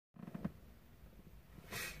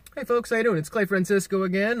Hey folks, how you doing? It's Clay Francisco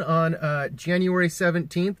again on January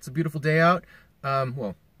 17th. It's a beautiful day out.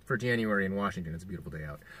 Well, for January in Washington, it's a beautiful day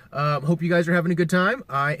out. Hope you guys are having a good time.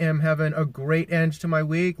 I am having a great end to my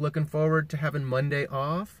week. Looking forward to having Monday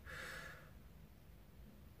off.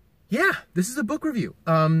 Yeah, this is a book review.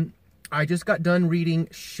 I just got done reading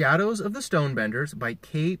Shadows of the Stonebenders by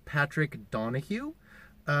K. Patrick Donoghue.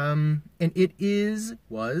 And it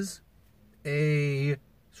was a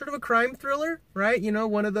sort of a crime thriller, right? You know,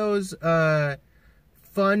 one of those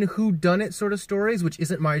fun whodunit sort of stories, which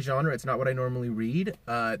isn't my genre. It's not what I normally read.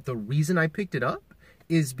 The reason I picked it up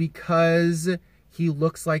is because he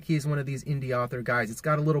looks like he's one of these indie author guys. It's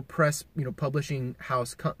got a little press, publishing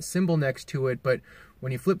house symbol next to it, but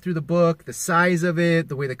when you flip through the book, the size of it,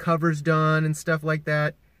 the way the cover's done and stuff like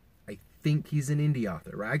that, I think he's an indie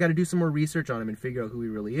author, right? I got to do some more research on him and figure out who he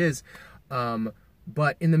really is.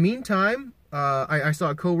 But in the meantime, I saw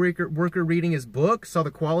a co-worker reading his book, saw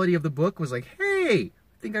the quality of the book, was like, hey,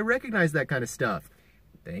 I think I recognize that kind of stuff.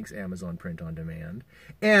 Thanks, Amazon Print on Demand.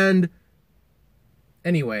 And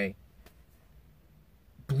anyway,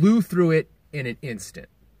 blew through it in an instant.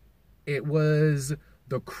 It was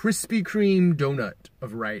the Krispy Kreme donut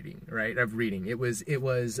of writing, right? Of reading. It was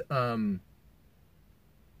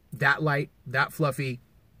that light, that fluffy,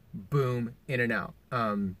 boom, in and out.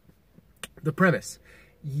 The premise.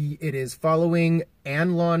 It is following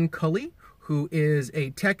Anlon Cully, who is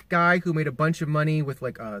a tech guy who made a bunch of money with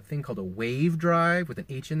like a thing called a wave drive with an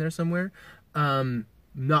H in there somewhere.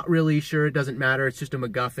 Not really sure. It doesn't matter. It's just a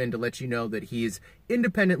MacGuffin to let you know that he's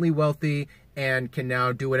independently wealthy and can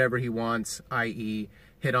now do whatever he wants, i.e.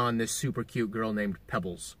 hit on this super cute girl named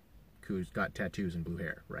Pebbles, who's got tattoos and blue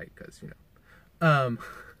hair, right? Because,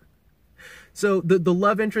 So the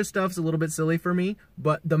love interest stuff's a little bit silly for me,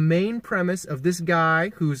 but the main premise of this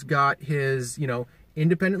guy who's got his,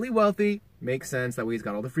 independently wealthy, makes sense, that way he's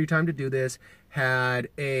got all the free time to do this, had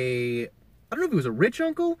I don't know if he was a rich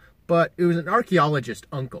uncle, but it was an archaeologist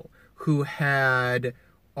uncle who had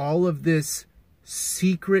all of this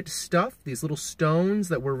secret stuff, these little stones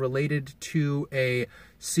that were related to a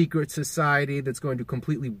secret society that's going to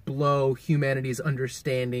completely blow humanity's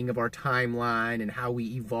understanding of our timeline and how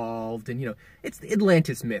we evolved. And, it's the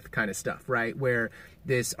Atlantis myth kind of stuff, right? Where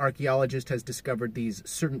this archaeologist has discovered these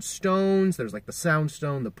certain stones. There's like the sound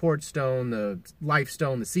stone, the port stone, the life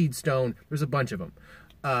stone, the seed stone. There's a bunch of them.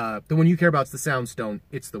 The one you care about is the sound stone.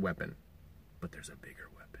 It's the weapon. But there's a bigger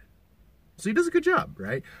weapon. So he does a good job,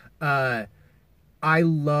 right? I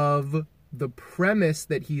love the premise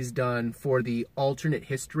that he's done for the alternate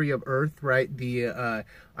history of Earth, right? The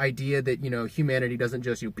idea that, humanity doesn't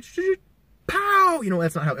just, pow!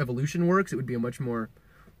 That's not how evolution works. It would be a much more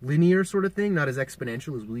linear sort of thing, not as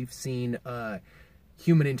exponential as we've seen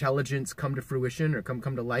human intelligence come to fruition or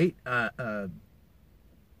come to light.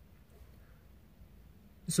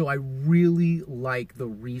 So I really like the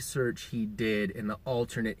research he did in the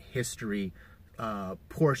alternate history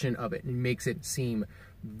portion of it. It makes it seem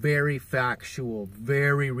very factual,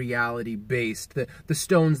 very reality-based. The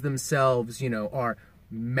stones themselves, are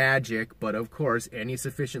magic, but of course, any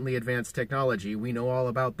sufficiently advanced technology, we know all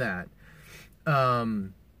about that.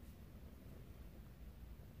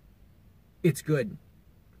 It's good.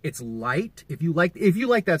 It's light. If you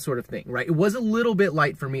like that sort of thing, right? It was a little bit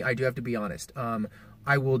light for me, I do have to be honest.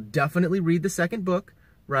 I will definitely read the second book,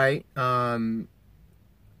 right?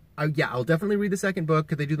 Yeah, I'll definitely read the second book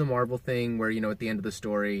because they do the Marvel thing where, at the end of the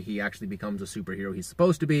story, he actually becomes a superhero he's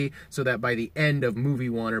supposed to be, so that by the end of movie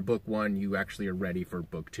 1 or book 1, you actually are ready for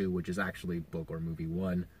book 2, which is actually book or movie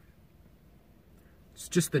 1. It's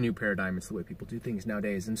just the new paradigm. It's the way people do things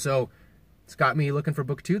nowadays. And so it's got me looking for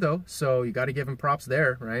book 2, though, so you got to give him props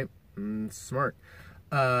there, right? Smart.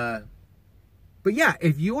 But yeah,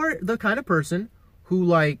 if you are the kind of person who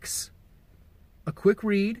likes a quick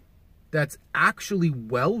read, that's actually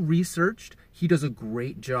well-researched. He does a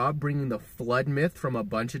great job bringing the flood myth from a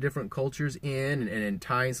bunch of different cultures in and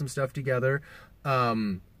tying some stuff together.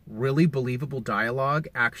 Really believable dialogue,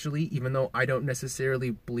 actually, even though I don't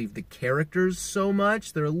necessarily believe the characters so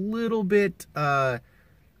much. They're a little bit, I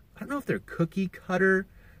don't know if they're cookie cutter,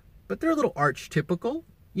 but they're a little archetypical,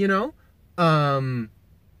 But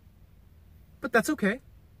that's okay.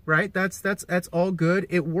 Right? That's all good.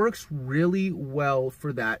 It works really well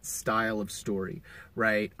for that style of story,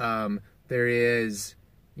 right? There is,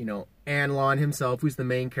 Anlon himself, who's the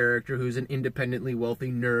main character, who's an independently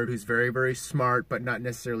wealthy nerd, who's very, very smart, but not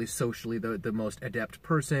necessarily socially the most adept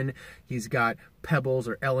person. He's got Pebbles,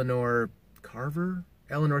 or Eleanor Carver?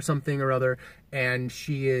 Eleanor something or other, and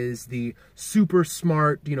she is the super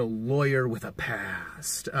smart, you know, lawyer with a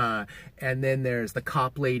past. And then there's the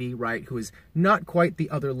cop lady, right, who is not quite the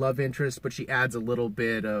other love interest, but she adds a little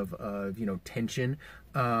bit of you know, tension.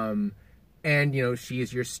 And, you know, she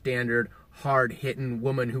is your standard hard-hitting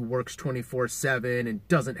woman who works 24/7 and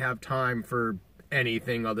doesn't have time for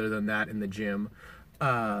anything other than that in the gym.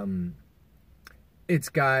 It's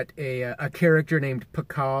got a character named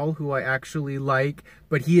Pakal, who I actually like,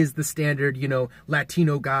 but he is the standard, you know,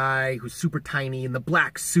 Latino guy who's super tiny in the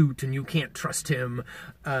black suit and you can't trust him,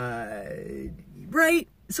 right?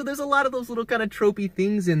 So there's a lot of those little kind of tropey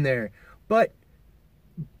things in there, but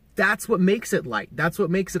that's what makes it light. That's what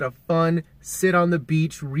makes it a fun, sit on the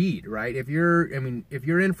beach read, right? If you're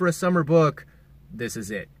in for a summer book, this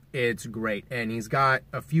is it. It's great. And he's got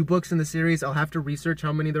a few books in the series. I'll have to research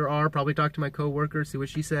how many there are, probably talk to my coworker, see what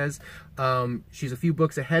she says. She's a few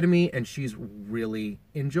books ahead of me and she's really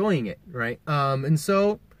enjoying it, right? And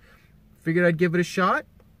so figured I'd give it a shot.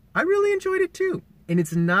 I really enjoyed it too. And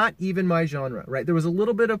it's not even my genre, right? There was a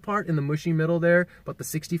little bit of part in the mushy middle there, but the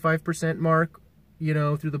 65% mark, you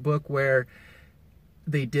know, through the book where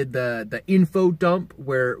they did the info dump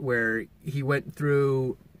where he went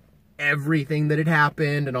through everything that had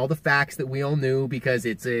happened and all the facts that we all knew because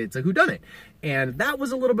it's a whodunit. And that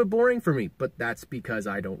was a little bit boring for me, but that's because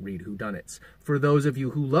I don't read whodunits. For those of you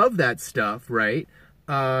who love that stuff, right,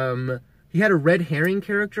 he had a red herring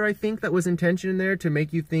character, I think, that was intention in there to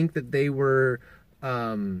make you think that they were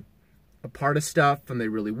a part of stuff and they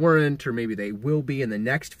really weren't, or maybe they will be in the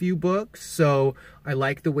next few books. So I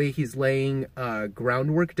like the way he's laying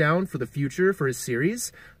groundwork down for the future for his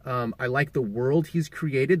series. I like the world he's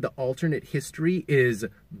created. The alternate history is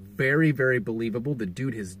very, very believable. The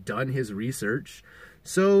dude has done his research.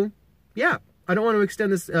 So yeah, I don't want to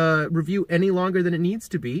extend this review any longer than it needs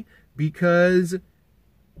to be because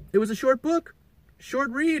it was a short book,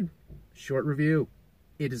 short read, short review.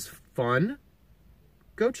 It is fun.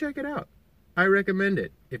 Go check it out. I recommend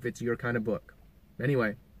it if it's your kind of book.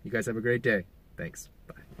 Anyway, you guys have a great day. Thanks.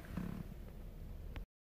 Bye.